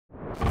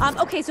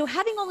Okay, so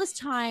having all this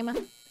time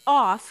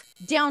off,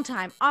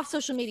 downtime, off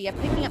social media,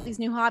 picking up these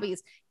new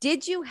hobbies,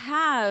 did you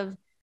have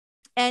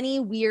any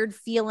weird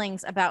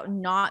feelings about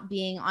not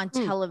being on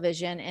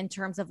television in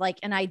terms of like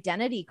an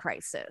identity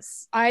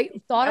crisis? I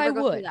thought I Go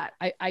through would. that?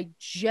 I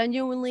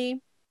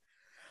genuinely,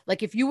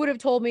 like, if you would have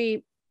told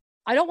me,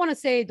 I don't want to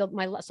say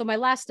my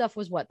last stuff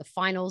was what, the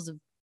finals of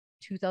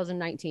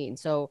 2019.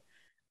 So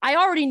I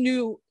already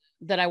knew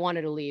that I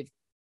wanted to leave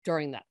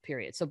during that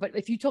period. So, but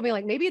if you told me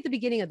like maybe at the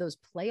beginning of those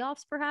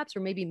playoffs, perhaps, or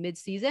maybe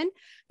mid-season,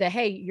 that,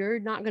 hey, you're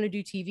not going to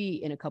do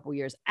TV in a couple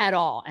years at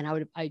all, and I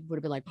would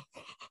have been like,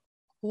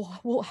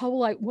 well, how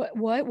will I, what,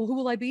 well, who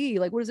will I be?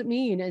 Like, what does it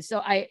mean? And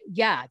so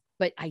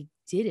but I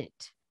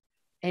didn't.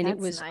 And That's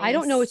it was, nice. I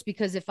don't know. It's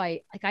because if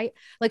like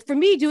for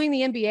me doing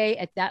the NBA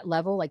at that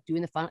level, like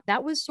doing the final,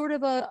 that was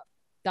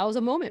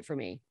a moment for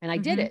me, and I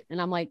did it.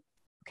 And I'm like,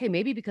 okay,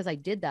 maybe because I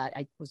did that,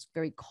 I was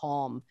very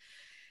calm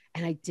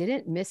and I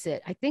didn't miss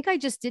it. I think I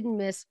just didn't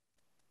miss,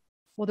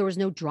 well, there was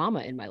no drama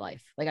in my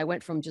life. Like I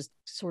went from just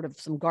sort of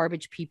some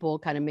garbage people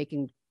kind of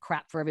making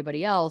crap for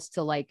everybody else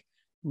to like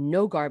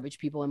no garbage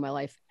people in my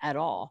life at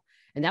all.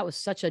 And that was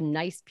such a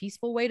nice,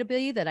 peaceful way to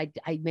be that I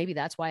maybe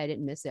that's why I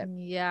didn't miss it.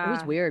 Yeah. It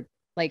was weird.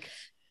 Like,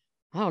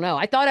 I don't know.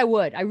 I thought I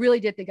would. I really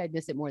did think I'd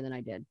miss it more than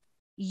I did.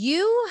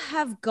 You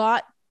have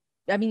got,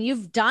 I mean,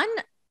 you've done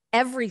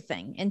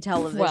everything in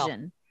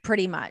television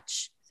pretty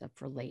much. Except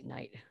for late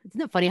night.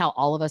 Isn't it funny how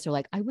all of us are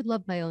like, I would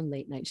love my own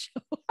late night show.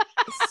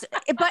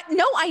 But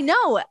no, I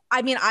know.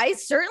 I mean, I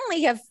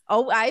certainly have.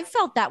 I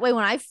felt that way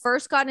when I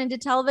first got into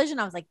television.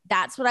 I was like,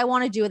 that's what I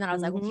want to do. And then I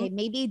was like, okay,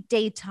 maybe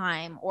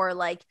daytime, or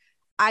like,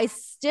 I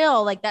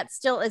still like that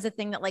still is a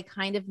thing that like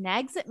kind of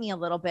nags at me a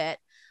little bit.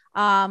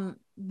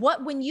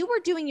 When you were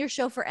doing your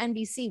show for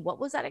NBC, what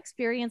was that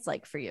experience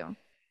like for you?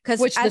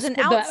 Because as an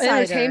outsider, the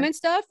entertainment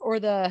stuff or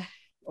the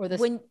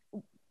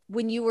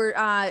when you were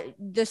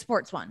the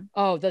sports one.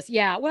 Oh,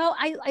 yeah. Well,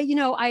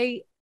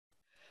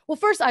 well,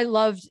 first I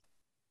loved,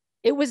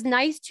 it was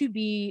nice to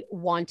be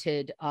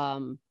wanted,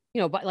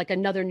 but like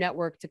another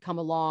network to come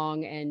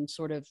along and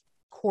sort of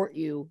court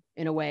you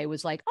in a way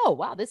was like, oh,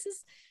 wow, this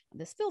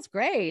feels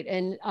great.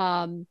 And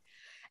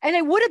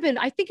it would have been,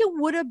 I think it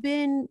would have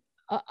been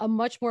a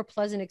much more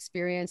pleasant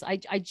experience.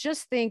 I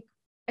just think,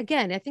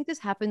 again, I think this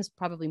happens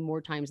probably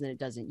more times than it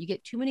doesn't. You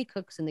get too many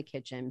cooks in the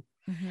kitchen,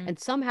 and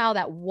somehow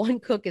that one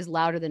cook is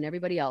louder than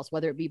everybody else,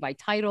 whether it be by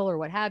title or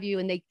what have you.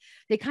 And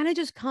they kind of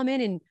just come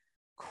in and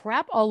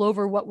crap all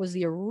over what was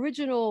the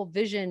original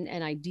vision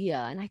and idea.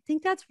 And I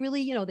think that's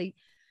really,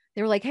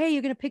 they were like, hey,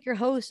 you're going to pick your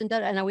host.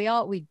 And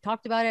we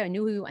talked about it. I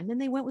knew who, and then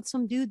they went with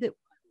some dude that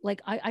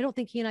like, I don't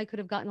think he and I could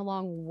have gotten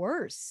along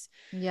worse.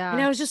 Yeah.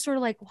 And I was just sort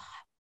of like,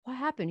 what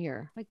happened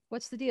here? Like,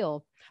 what's the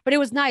deal? But it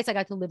was nice. I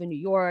got to live in New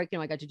York.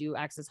 I got to do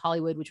Access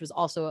Hollywood, which was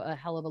also a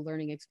hell of a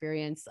learning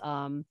experience.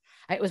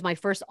 It was my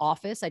first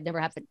office. I'd never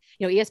have to,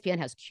 ESPN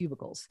has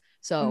cubicles,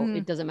 so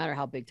it doesn't matter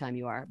how big time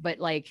you are, but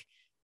like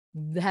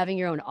having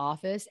your own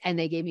office, and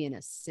they gave me an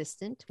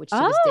assistant, which to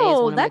this day is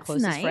one of my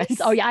closest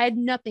friends. Oh yeah. I had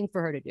nothing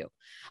for her to do.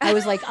 I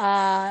was like,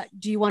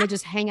 do you want to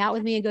just hang out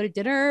with me and go to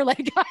dinner?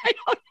 Like, I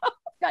don't know.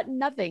 Got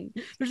nothing.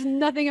 There's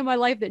nothing in my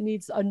life that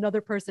needs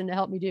another person to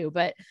help me do,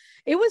 but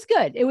it was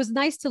good. It was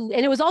nice and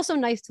it was also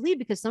nice to leave,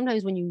 because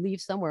sometimes when you leave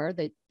somewhere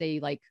that they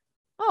like,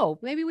 oh,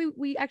 maybe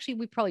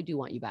we probably do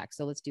want you back.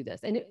 So let's do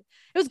this. And it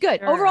was good.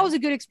 Sure. Overall, it was a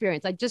good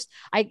experience.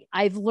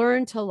 I've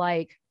learned to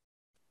like,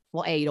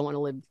 well, you don't want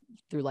to live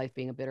through life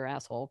being a bitter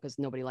asshole, because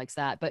nobody likes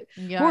that. But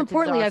more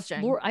importantly,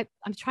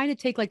 I'm trying to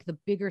take like the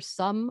bigger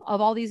sum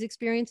of all these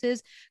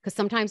experiences, because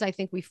sometimes I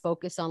think we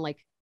focus on like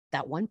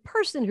that one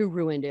person who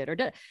ruined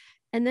it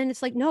and then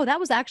it's like, no, that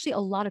was actually a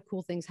lot of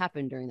cool things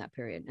happened during that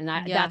period. And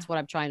that's what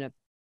I'm trying to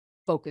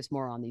focus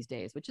more on these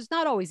days, which is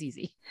not always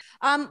easy.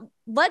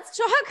 Let's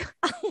talk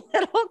a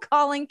little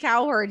Colin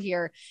Cowherd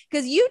here,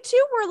 because you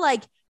two were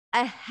like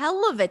a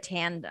hell of a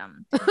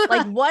tandem.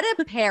 Like, what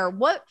a pair.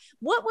 What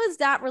was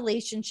that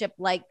relationship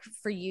like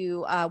for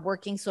you,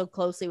 working so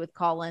closely with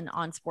Colin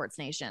on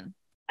SportsNation?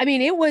 I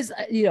mean, it was,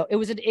 it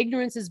was an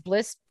ignorance is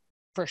bliss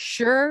for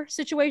sure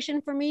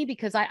situation for me,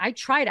 because I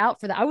tried out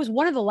for that. I was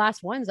one of the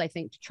last ones, I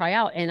think, to try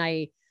out. And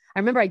I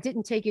remember I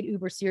didn't take it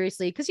uber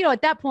seriously, because,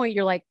 at that point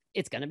you're like,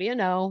 it's going to be a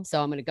no.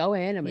 So I'm going to go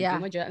in, I'm going to do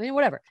my job. I mean,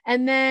 whatever.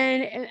 And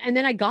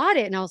then I got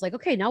it, and I was like,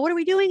 okay, now what are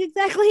we doing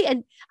exactly?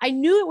 And I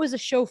knew it was a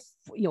show,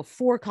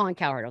 for Colin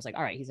Cowherd. I was like,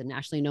 all right, he's a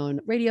nationally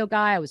known radio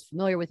guy. I was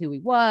familiar with who he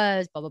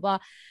was, blah, blah, blah.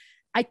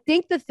 I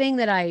think the thing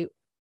that I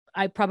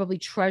probably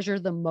treasure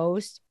the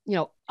most,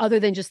 other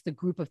than just the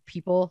group of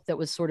people that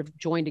was sort of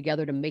joined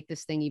together to make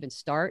this thing even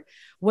start,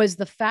 was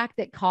the fact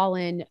that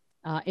Colin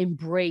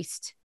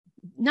embraced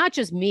not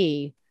just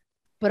me,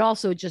 but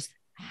also just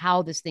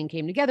how this thing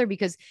came together,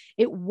 because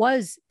it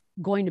was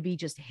going to be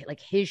just like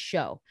his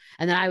show.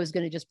 And then I was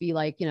going to just be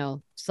like,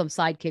 some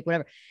sidekick,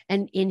 whatever.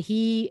 And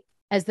he,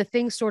 as the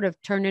thing sort of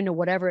turned into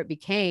whatever it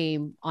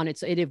became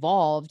it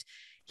evolved.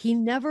 He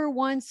never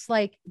once,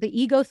 like,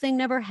 the ego thing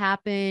never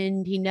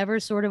happened. He never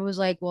sort of was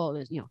like,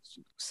 well,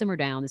 simmer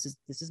down. This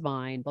is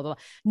mine, blah, blah,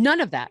 blah. None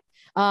of that.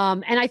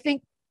 And I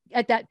think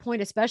at that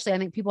point, especially, I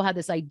think people had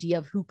this idea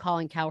of who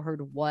Colin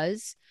Cowherd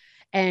was.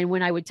 And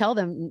when I would tell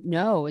them,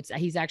 no,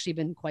 he's actually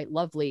been quite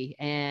lovely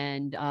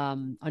and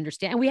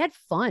understand. And we had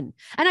fun.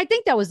 And I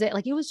think that was it.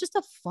 Like, it was just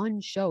a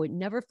fun show. It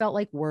never felt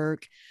like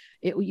work.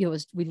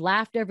 We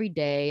laughed every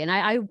day. And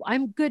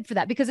I'm good for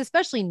that, because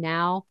especially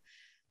now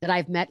that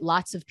I've met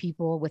lots of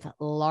people with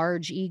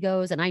large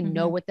egos and I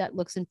know what that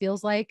looks and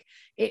feels like,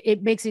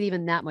 it makes it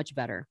even that much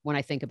better when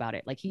I think about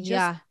it. Like, he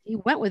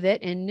went with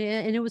it, and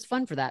it was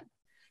fun for that.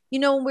 You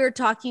know, when we were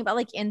talking about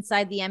like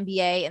inside the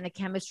NBA and the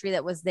chemistry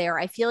that was there,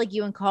 I feel like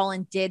you and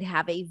Colin did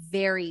have a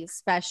very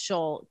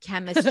special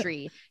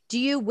chemistry. Do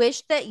you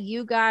wish that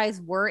you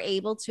guys were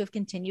able to have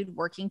continued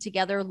working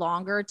together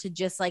longer to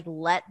just like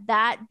let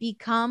that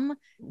become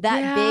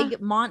that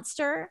big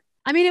monster?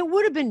 I mean, it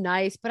would have been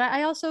nice, but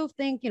I also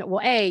think,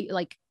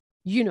 like,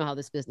 how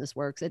this business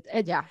works.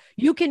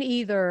 You can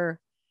either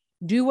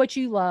do what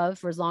you love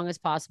for as long as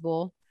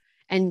possible,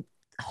 and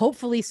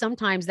hopefully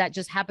sometimes that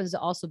just happens to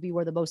also be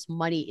where the most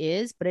money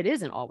is, but it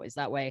isn't always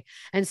that way.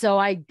 And so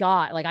I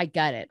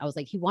get it. I was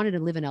like, he wanted to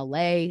live in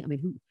LA. I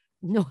mean,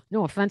 no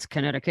offense,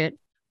 Connecticut.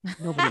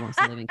 Nobody wants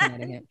to live in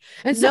Connecticut.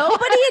 And so,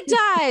 nobody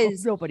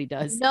does. Nobody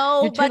does.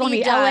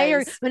 Nobody does. LA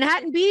or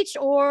Manhattan Beach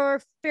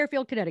or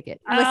Fairfield,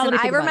 Connecticut. Listen,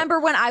 I remember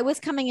when I was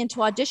coming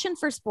into audition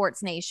for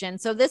SportsNation.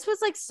 So this was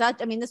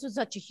this was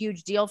such a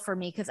huge deal for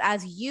me, because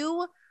as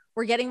you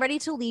were getting ready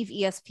to leave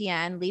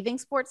ESPN, leaving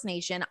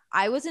SportsNation,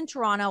 I was in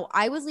Toronto.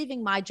 I was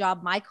leaving my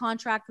job. My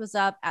contract was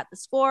up at the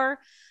Score.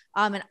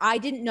 And I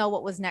didn't know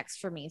what was next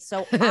for me.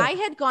 So I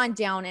had gone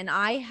down and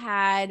I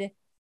had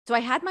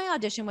my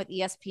audition with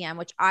ESPN,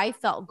 which I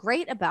felt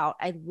great about.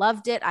 I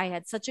loved it. I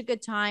had such a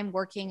good time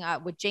working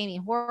with Jamie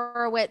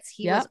Horowitz.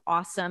 He was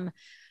awesome.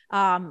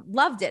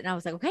 Loved it. And I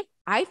was like, okay,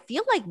 I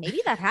feel like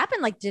maybe that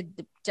happened. Like,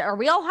 are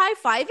we all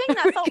high-fiving?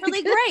 That felt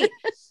really great.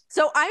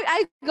 So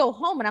I go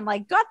home and I'm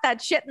like, got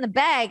that shit in the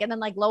bag. And then,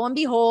 like, lo and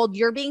behold,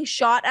 you're being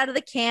shot out of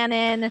the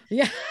cannon.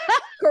 Yeah.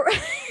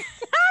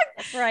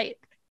 Right.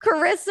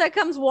 Carissa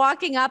comes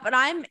walking up and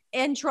I'm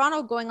in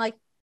Toronto going like,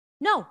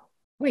 no,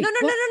 wait, no,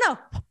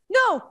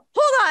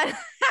 hold on.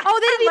 Oh,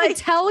 they didn't even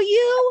tell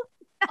you?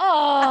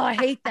 Oh, I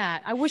hate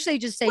that. I wish they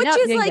just say, no,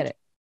 you didn't get it.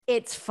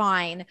 It's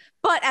fine.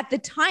 But at the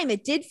time,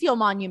 it did feel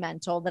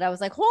monumental that I was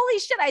like, holy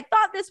shit, I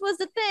thought this was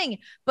the thing.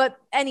 But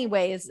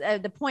anyways,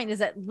 the point is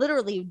that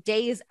literally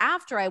days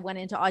after I went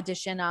into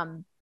audition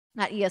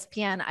at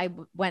ESPN,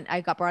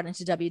 I got brought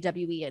into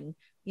WWE,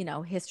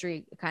 and,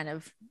 history kind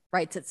of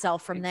writes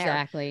itself from there.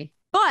 Exactly.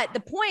 But the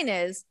point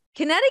is,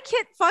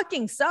 Connecticut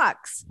fucking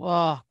sucks.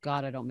 Oh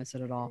God, I don't miss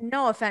it at all.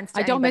 No offense to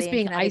I don't miss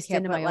being iced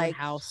into my own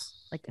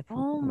house. Like,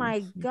 oh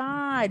my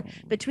God.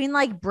 Between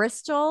like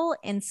Bristol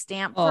and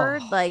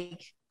Stamford,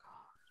 like,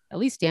 at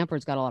least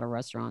Stamford's got a lot of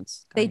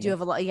restaurants. They do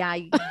have a lot. Yeah.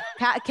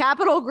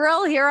 Capital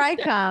Grill, here I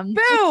come.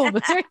 Boom.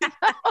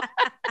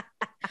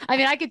 I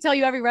mean, I could tell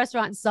you every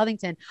restaurant in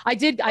Southington. I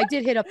did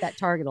hit up that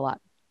Target a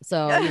lot.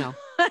 So,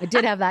 I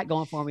did have that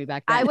going for me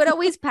back then. I would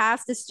always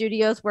pass the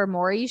studios where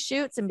Maury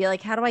shoots and be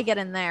like, how do I get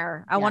in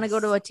there? I want to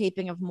go to a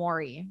taping of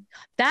Maury.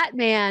 That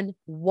man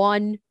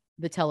won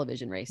the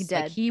television race. He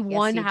did. Like, he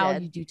won how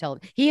you do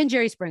television. He and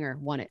Jerry Springer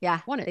won it.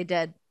 Yeah, won it. They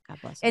did. God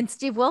bless him. And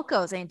Steve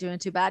Wilkos ain't doing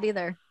too bad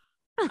either.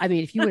 I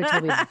mean, if you would have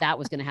told me that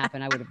was going to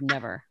happen, I would have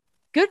never.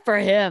 Good for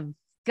him.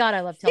 God,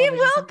 I love television.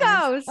 Steve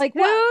Wilkos. Like,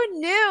 who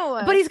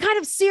knew? But he's kind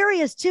of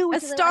serious too. A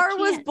star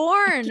was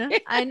born.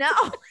 I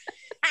know.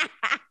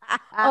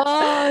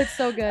 Oh, it's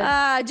so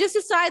good. Just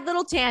a side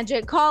little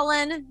tangent.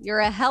 Colin, you're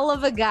a hell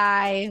of a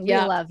guy. We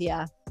love you.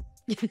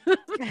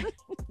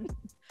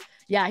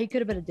 Yeah, he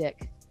could have been a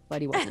dick,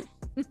 but he wasn't.